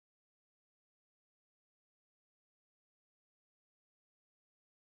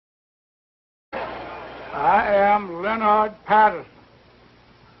I am Leonard Patterson.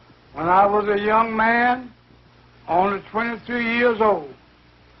 When I was a young man, only 23 years old,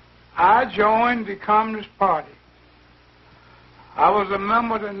 I joined the Communist Party. I was a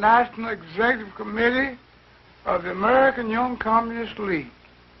member of the National Executive Committee of the American Young Communist League.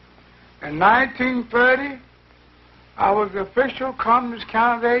 In 1930, I was the official communist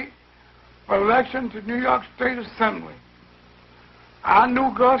candidate for election to New York State Assembly. I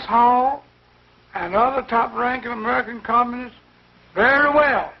knew Gus Hall and other top-ranking American communists very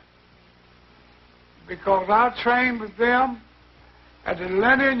well because I trained with them at the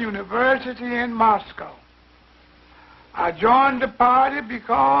Leonard University in Moscow. I joined the party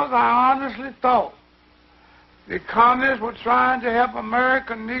because I honestly thought the communists were trying to help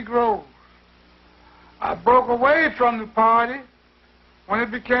American Negroes. I broke away from the party when it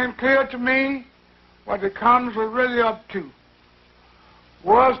became clear to me what the communists were really up to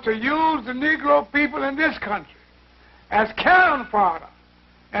was to use the Negro people in this country as cannon fodder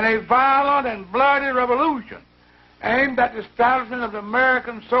in a violent and bloody revolution aimed at the establishment of the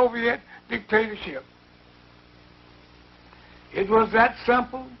American Soviet dictatorship. It was that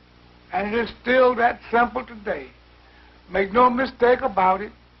simple, and it is still that simple today. Make no mistake about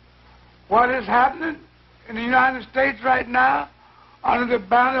it. What is happening in the United States right now under the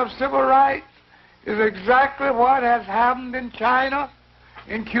banner of civil rights is exactly what has happened in China,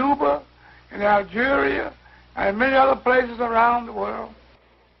 in Cuba, in Algeria, and many other places around the world.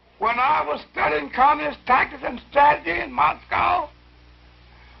 When I was studying communist tactics and strategy in Moscow,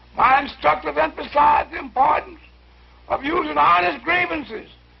 my instructors emphasized the importance of using honest grievances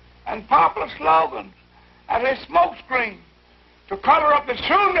and popular slogans as a smokescreen to cover up the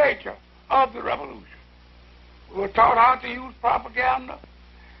true nature of the revolution. We were taught how to use propaganda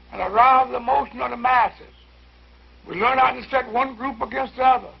and arouse the emotion of the masses. We learned how to set one group against the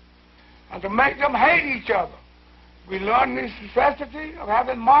other and to make them hate each other. We learned the necessity of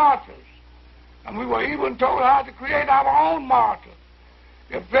having martyrs, and we were even told how to create our own martyrs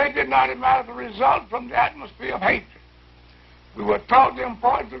if they did not immediately result from the atmosphere of hatred. We were taught the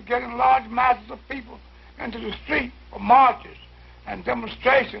importance of getting large masses of people into the street for marches and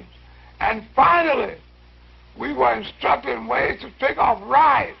demonstrations. And finally, we were instructed in ways to take off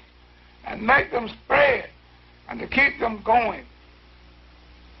riots and make them spread and to keep them going.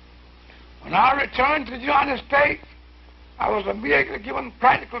 When I returned to the United States, I was immediately given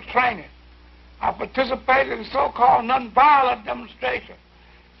practical training. I participated in so-called nonviolent demonstrations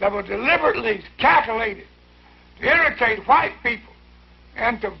that were deliberately calculated to irritate white people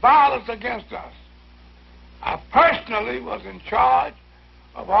into violence against us. I personally was in charge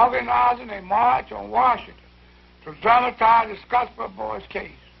of organizing a march on Washington to dramatize the Scottsboro Boys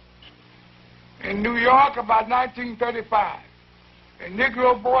case. In New York, about 1935, a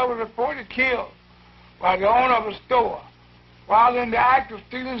Negro boy was reported killed by the owner of a store while in the act of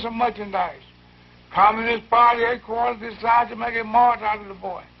stealing some merchandise. Communist Party headquarters decided to make a march out of the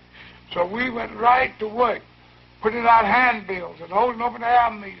boy. So we went right to work, putting out handbills and holding open air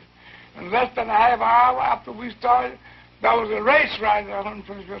meetings. In less than a half hour after we started, there was a race riot on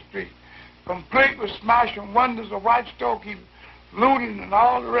 125th Street, complete with smashing windows of white storekeepers, looting, and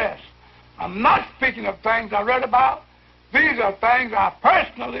all the rest. I'm not speaking of things I read about. These are things I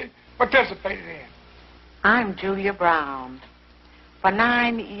personally participated in. I'm Julia Brown. For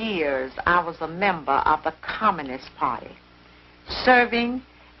 9 years, I was a member of the Communist Party, serving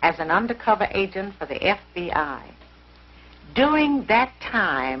as an undercover agent for the FBI. During that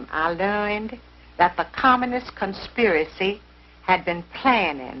time, I learned that the communist conspiracy had been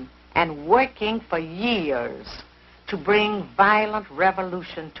planning and working for years to bring violent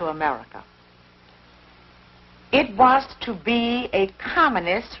revolution to America. It was to be a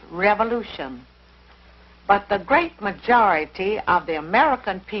communist revolution, but the great majority of the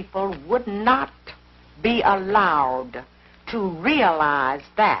American people would not be allowed to realize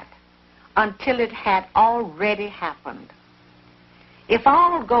that until it had already happened. If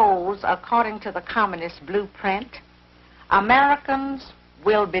all goes according to the communist blueprint, Americans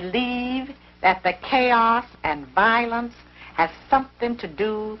will believe that the chaos and violence has something to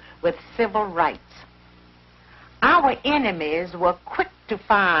do with civil rights. Our enemies were quick to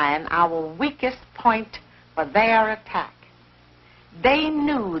find our weakest point for their attack. They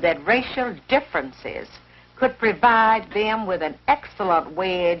knew that racial differences could provide them with an excellent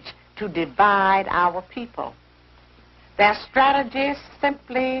wedge to divide our people. Their strategy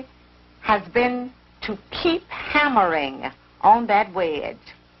simply has been to keep hammering on that wedge,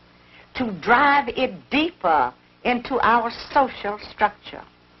 to drive it deeper into our social structure,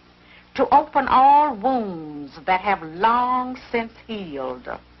 to open all wounds that have long since healed,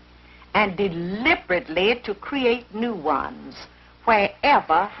 and deliberately to create new ones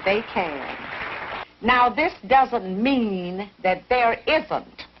wherever they can. Now, this doesn't mean that there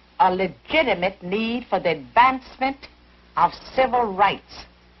isn't a legitimate need for the advancement of civil rights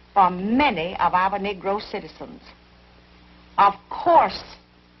for many of our Negro citizens. Of course,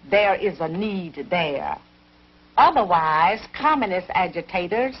 there is a need there. Otherwise, communist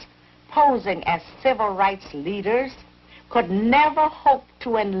agitators posing as civil rights leaders could never hope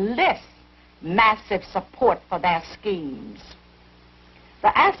to enlist massive support for their schemes.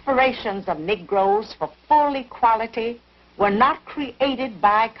 The aspirations of Negroes for full equality were not created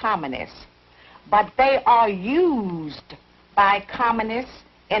by communists, but they are used by communists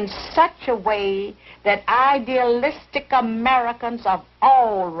in such a way that idealistic Americans of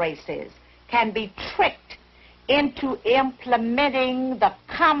all races can be tricked into implementing the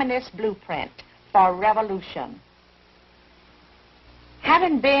communist blueprint for revolution.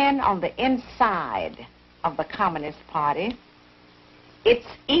 Having been on the inside of the Communist Party, it's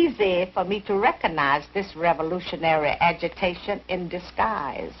easy for me to recognize this revolutionary agitation in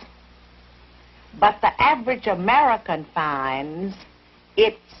disguise. But the average American finds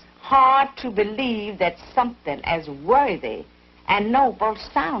it's hard to believe that something as worthy and noble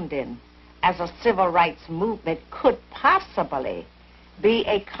sounding as a civil rights movement could possibly be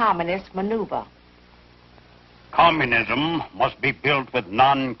a communist maneuver. Communism must be built with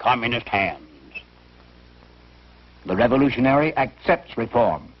non-communist hands. The revolutionary accepts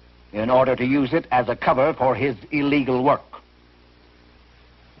reform in order to use it as a cover for his illegal work.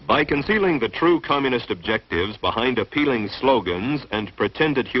 By concealing the true communist objectives behind appealing slogans and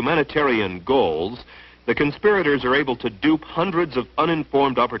pretended humanitarian goals, the conspirators are able to dupe hundreds of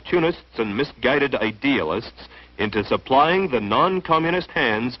uninformed opportunists and misguided idealists into supplying the non-communist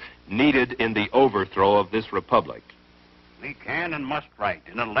hands needed in the overthrow of this republic. We can and must write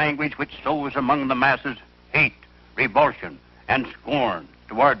in a language which sows among the masses hate, revulsion, and scorn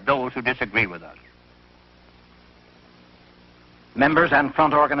toward those who disagree with us. Members and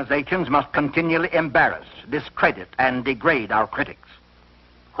front organizations must continually embarrass, discredit, and degrade our critics.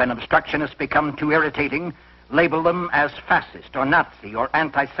 When obstructionists become too irritating, label them as fascist or Nazi or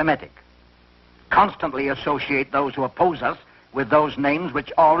anti-Semitic. Constantly associate those who oppose us with those names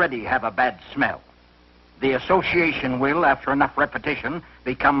which already have a bad smell. The association will, after enough repetition,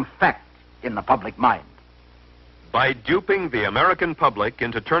 become fact in the public mind. By duping the American public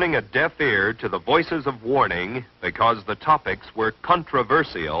into turning a deaf ear to the voices of warning because the topics were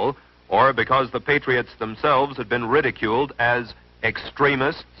controversial or because the patriots themselves had been ridiculed as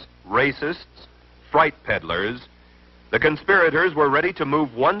extremists, racists, fright peddlers, the conspirators were ready to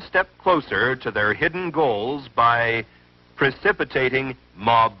move one step closer to their hidden goals by precipitating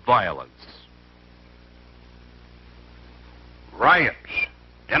mob violence. Riots,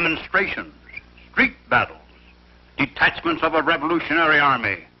 demonstrations, street battles, detachments of a revolutionary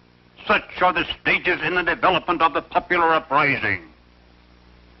army. Such are the stages in the development of the popular uprising.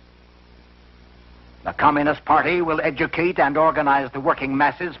 The Communist Party will educate and organize the working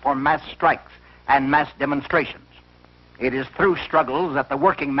masses for mass strikes and mass demonstrations. It is through struggles that the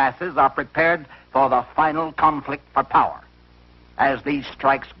working masses are prepared for the final conflict for power. As these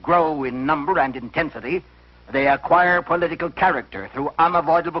strikes grow in number and intensity, they acquire political character through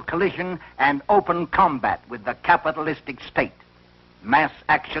unavoidable collision and open combat with the capitalistic state. Mass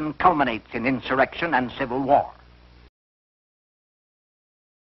action culminates in insurrection and civil war.